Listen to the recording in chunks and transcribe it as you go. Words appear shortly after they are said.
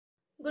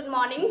Good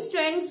morning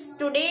students.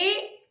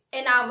 Today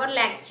in our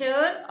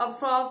lecture of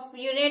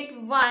unit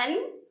 1,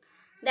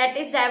 that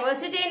is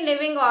diversity in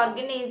living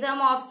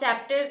organism of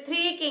chapter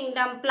 3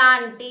 kingdom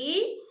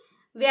plantae,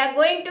 we are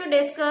going to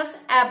discuss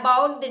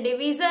about the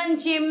division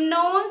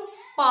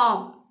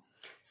gymnosperm.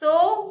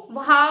 So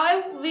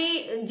how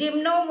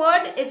gymno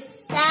word is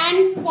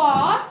stand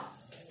for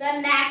the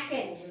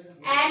naked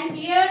and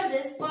here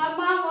the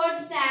sperma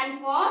word stand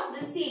for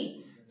the seed.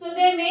 So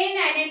the main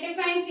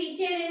identifying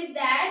feature is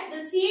that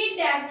the seed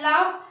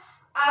developed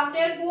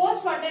after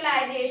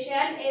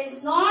post-fertilization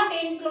is not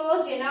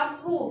enclosed in a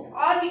fruit,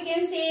 or we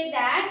can say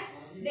that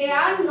they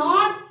are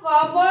not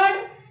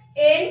covered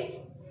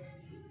in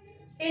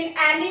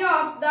any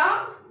of the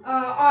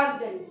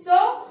organs.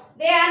 So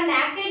they are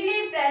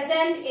nakedly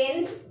present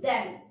in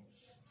them.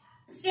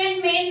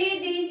 Students, mainly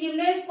these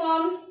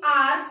gymnosperms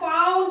are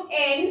found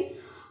in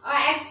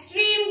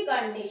extreme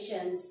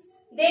conditions.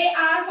 They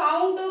are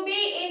found to be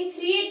in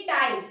 3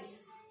 types.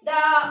 The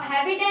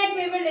habitat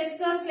we will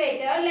discuss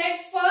later.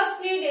 Let's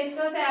firstly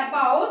discuss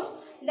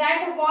about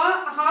that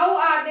how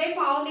are they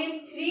found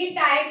in 3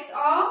 types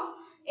of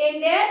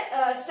in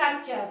their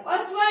structure.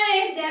 First one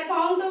is they are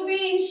found to be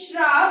in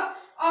shrub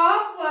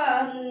of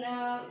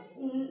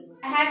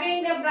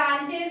having the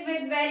branches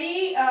with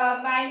very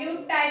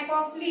minute type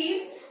of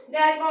leaves. They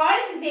are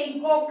called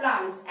zinco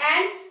plants,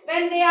 and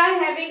when they are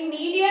having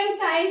medium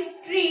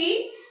sized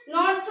tree,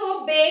 not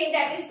so big,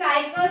 that is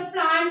cycas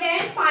plant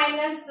and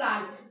pinus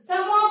plant.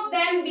 Some of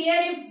them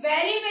bear a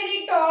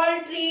very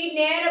tall tree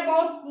near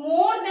about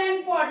more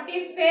than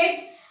 40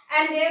 feet,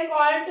 and they are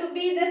called to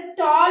be the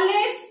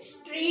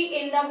tallest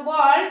tree in the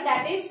world,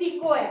 that is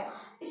sequoia.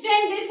 This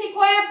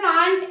sequoia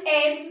plant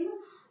is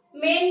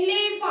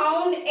mainly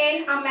found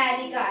in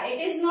America.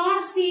 It is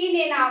not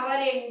seen in our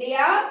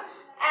India,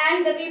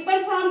 and the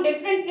people from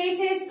different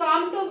places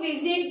come to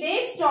visit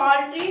this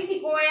tall tree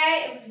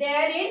sequoia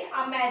there in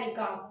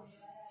America.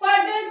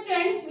 Further,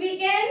 students, we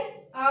can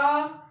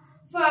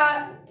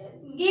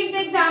give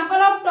the example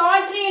of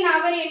tall tree in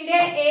our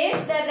India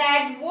is the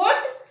redwood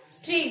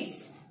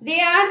trees.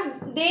 They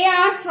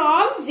are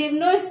from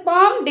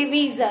Gymnosperm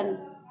division.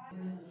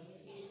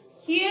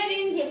 Here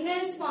in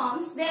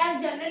Gymnosperms, they are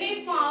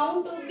generally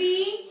found to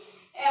be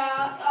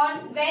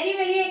on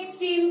very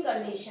extreme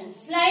conditions.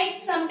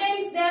 Like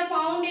sometimes they are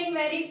found in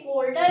very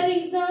colder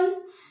regions.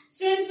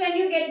 Students, when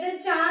you get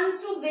the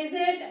chance to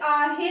visit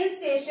a hill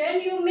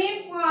station, you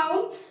may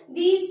find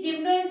these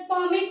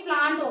gymnospermic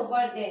plant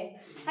over there.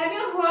 Have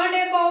you heard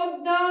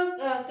about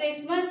the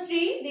Christmas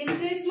tree? This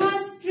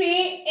Christmas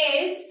tree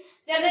is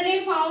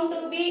generally found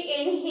to be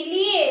in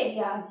hilly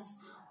areas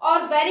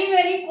or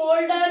very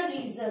colder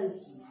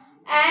regions.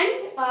 And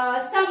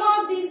some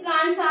of these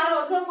plants are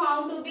also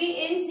found to be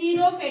in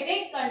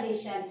xerophytic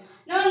condition.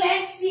 Now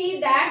let's see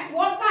that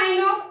what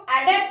kind of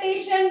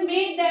adaptation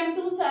made them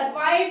to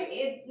survive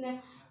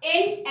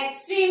in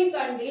extreme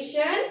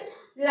condition.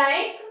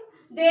 Like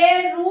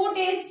their root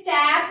is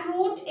tap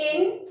root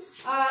in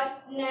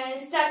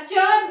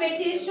structure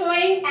which is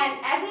showing an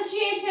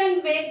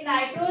association with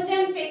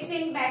nitrogen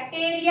fixing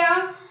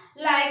bacteria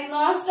like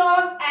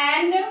nostoc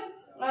and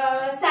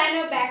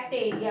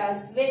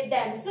cyanobacteria with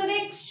them. So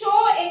they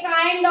show a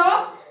kind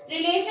of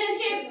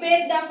relationship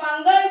with the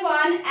fungal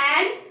one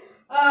and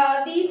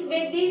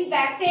these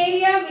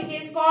bacteria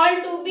which is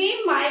called to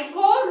be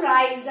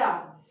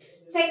mycorrhiza.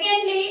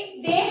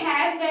 Secondly, they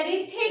have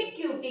very thick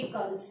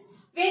cuticles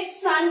with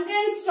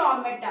sunken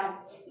stomata.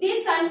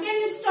 This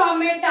sunken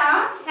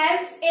stomata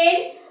helps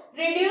in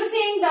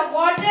reducing the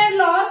water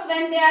loss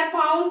when they are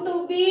found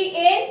to be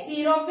in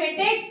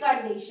xerophytic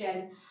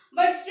condition.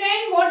 But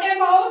students, what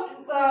about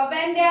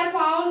when they are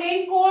found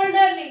in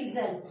colder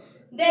region?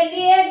 Their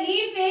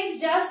leaf is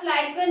just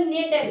like a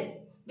needle.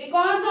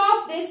 Because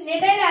of this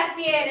needle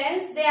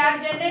appearance, they are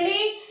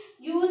generally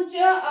used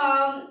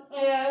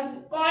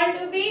called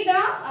to be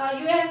the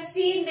you have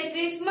seen the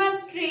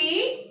Christmas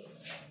tree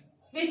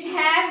which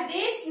have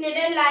this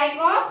needle-like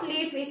of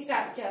leaf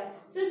structure.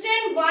 So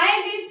students,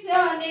 why this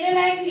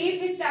needle-like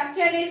leaf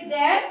structure is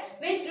there,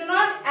 which do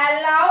not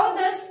allow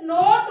the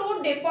snow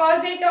to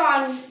deposit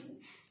on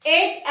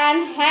it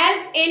and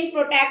help in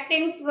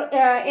protecting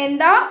in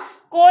the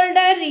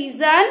colder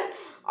region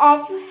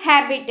of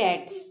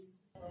habitats.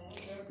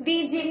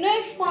 The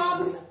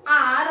gymnosperms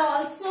are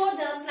also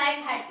just like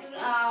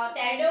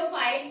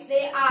pteridophytes.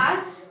 They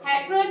are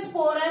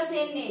heterosporous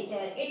in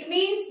nature. It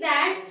means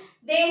that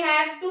they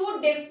have 2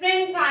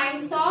 different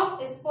kinds of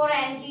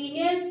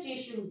sporangious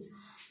tissues.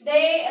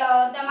 The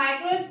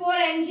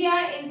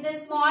microsporangia is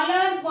the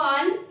smaller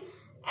one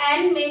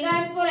and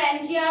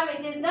megasporangia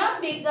which is the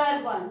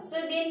bigger one. So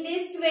in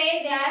this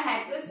way they are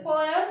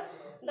heterosporous.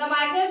 The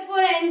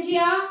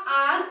microsporangia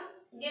are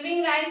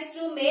giving rise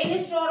to male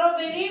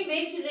staurobilly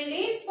which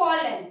release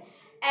pollen,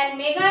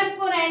 and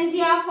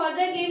megasporangia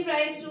further give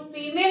rise to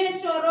female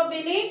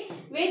staurobilly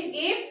which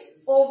gives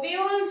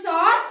ovules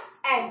or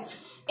eggs.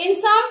 In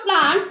some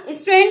plant,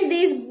 students,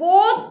 these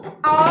both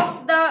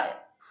of the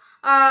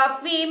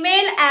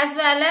female as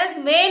well as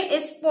male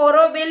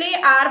sporobilly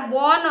are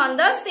born on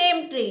the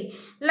same tree.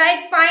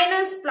 like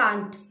pinus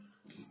plant.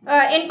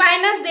 In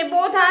pinus, they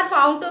both are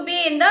found to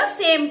be in the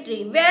same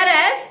tree,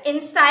 whereas in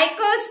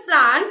cycas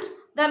plant,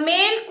 the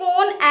male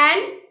cone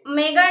and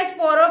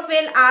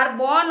megasporophyll are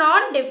born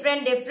on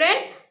different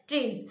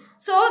trees.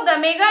 So, the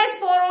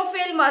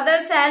megasporophyll mother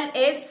cell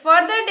is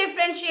further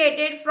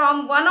differentiated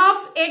from one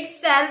of its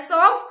cells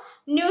of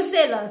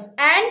nucellus,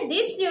 and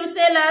this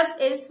nucellus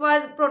is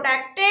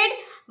protected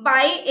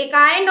by a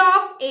kind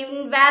of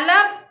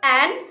enveloped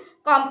and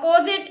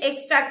composite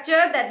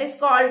structure that is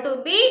called to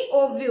be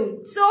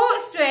ovule. So,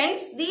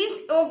 students, these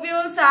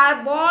ovules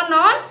are born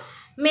on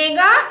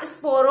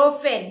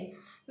megasporophyll,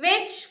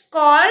 which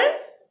form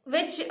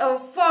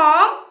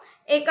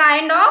a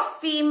kind of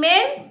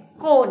female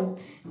cone.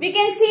 We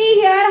can see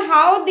here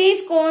how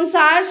these cones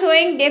are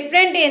showing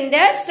different in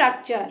their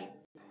structure.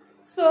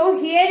 So,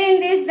 here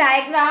in this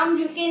diagram,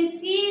 you can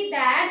see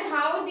that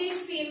how these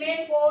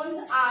female cones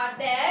are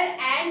there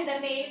and the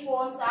male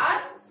cones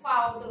are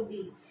found to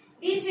be.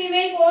 These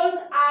female cones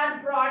are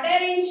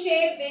broader in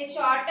shape with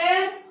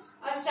shorter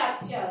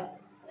structure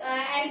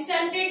and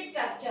stunted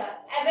structure,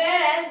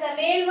 whereas the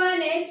male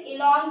one is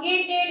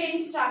elongated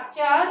in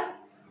structure.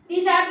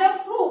 These are the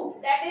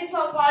fruit that is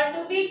called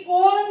to be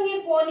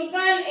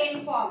conical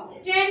in form.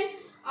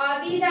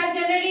 These are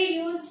generally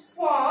used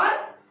for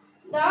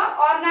the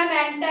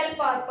ornamental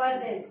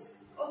purposes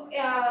to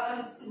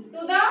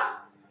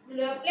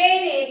the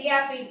plain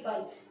area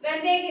people. When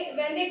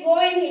they go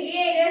in hilly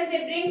areas,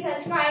 they bring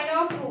such kind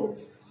of fruit.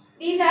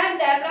 These are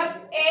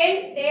developed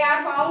and they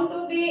are found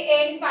to be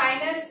in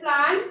pinus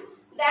plant,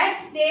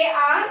 that they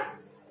are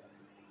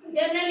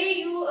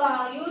generally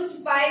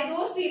used by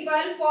those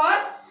people for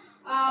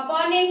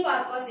burning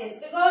purposes,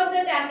 because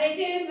the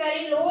temperature is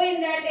very low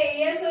in that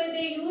area, so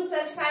they use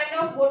such kind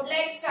of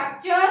wood-like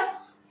structure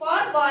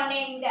for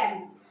burning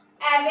them.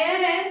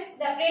 Whereas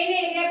the plain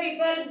area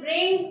people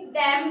bring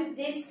them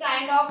this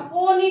kind of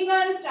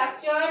conical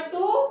structure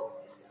to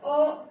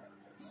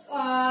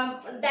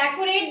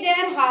decorate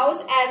their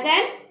house as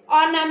an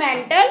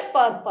ornamental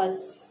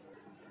purpose.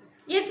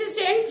 Yes,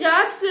 students,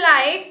 just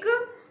like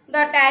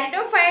the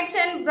pteridophytes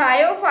and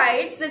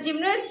bryophytes, the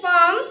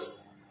gymnosperms,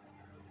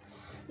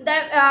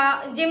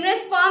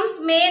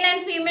 male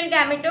and female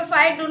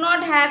gametophyte do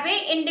not have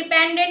a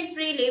independent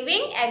free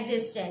living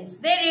existence.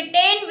 They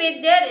retain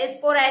with their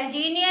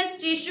sporangineous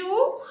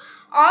tissue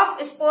of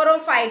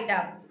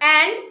sporophyta,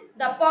 and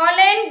the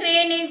pollen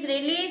grain is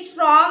released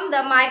from the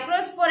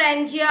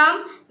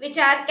microsporangium, which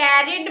are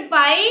carried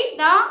by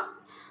the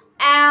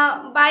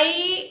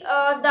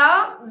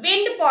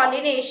wind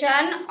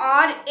pollination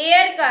or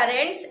air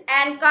currents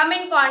and come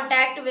in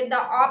contact with the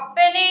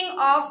opening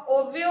of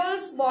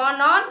ovules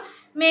born on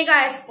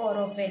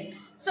megasporophyll.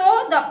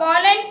 So, the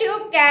pollen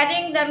tube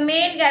carrying the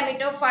male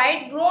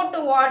gametophyte grow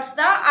towards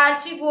the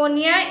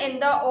archegonia in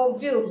the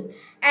ovule,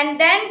 and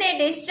then they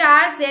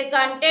discharge their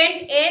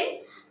content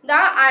in the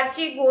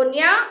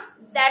archegonia.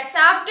 That's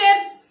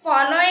after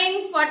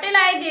following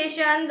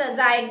fertilization, the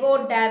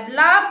zygote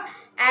develop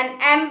an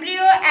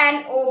embryo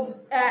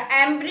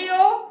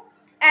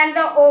and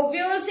the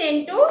ovules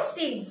into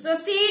seeds. So,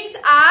 seeds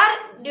are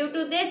due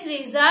to this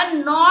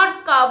reason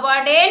not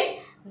covered in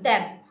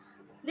them.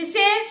 This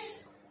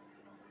is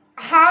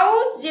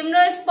how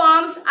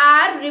gymnosperms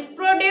are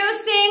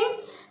reproducing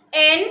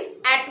in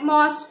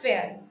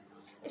atmosphere.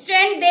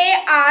 Students,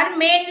 they are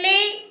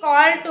mainly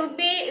called to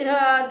be,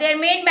 their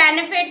main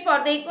benefit for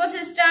the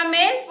ecosystem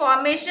is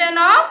formation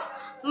of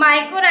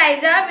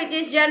mycorrhiza, which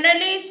is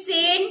generally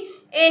seen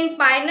in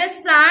pinus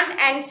plant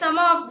and some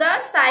of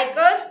the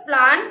cycas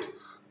plant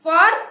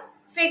for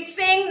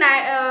fixing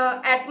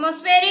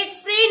atmospheric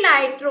free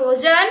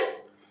nitrogen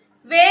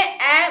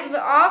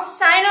of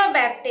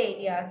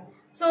cyanobacteria.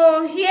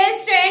 So, here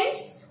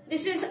students,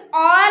 this is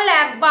all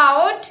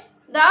about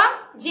the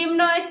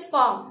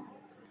gymnosperm.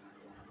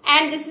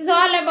 And this is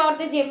all about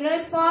the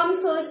gymnosperm.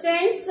 So,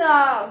 students,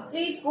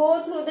 please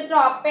go through the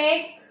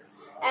topic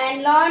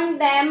and learn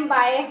them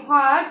by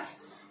heart.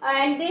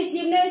 And this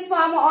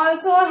gymnosperm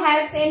also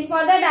helps in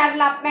further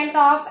development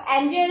of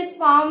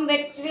angiosperm,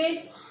 which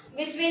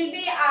will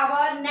be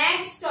our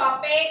next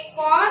topic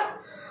for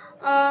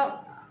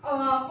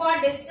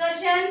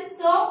discussion.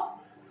 So,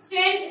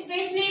 students,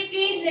 especially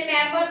please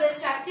remember the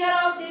structure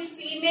of this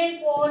female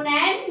cone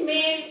and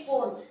male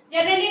cone.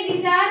 Generally,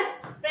 these are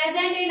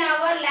present in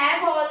our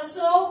lab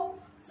also.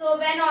 So,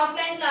 when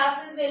offline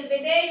classes will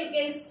be there, you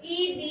can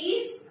see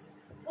these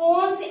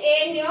cones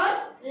in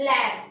your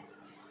lab.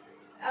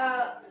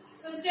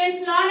 So,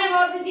 students, learn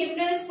about the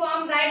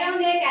gymnosperm, write down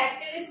their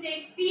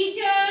characteristic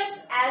features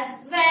as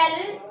well.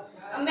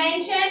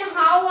 Mention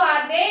how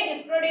are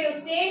they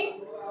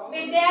reproducing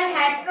with their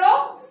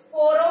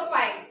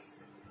heterosporophytes.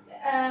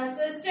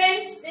 So,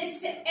 students, this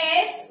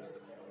is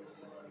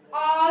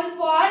all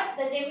for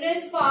the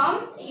gymnosperm.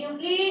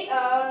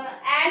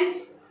 And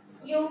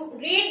you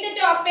read the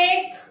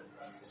topic.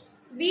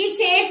 Be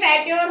safe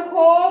at your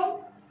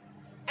home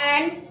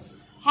and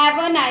have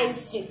a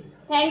nice day.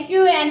 Thank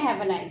you and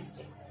have a nice day.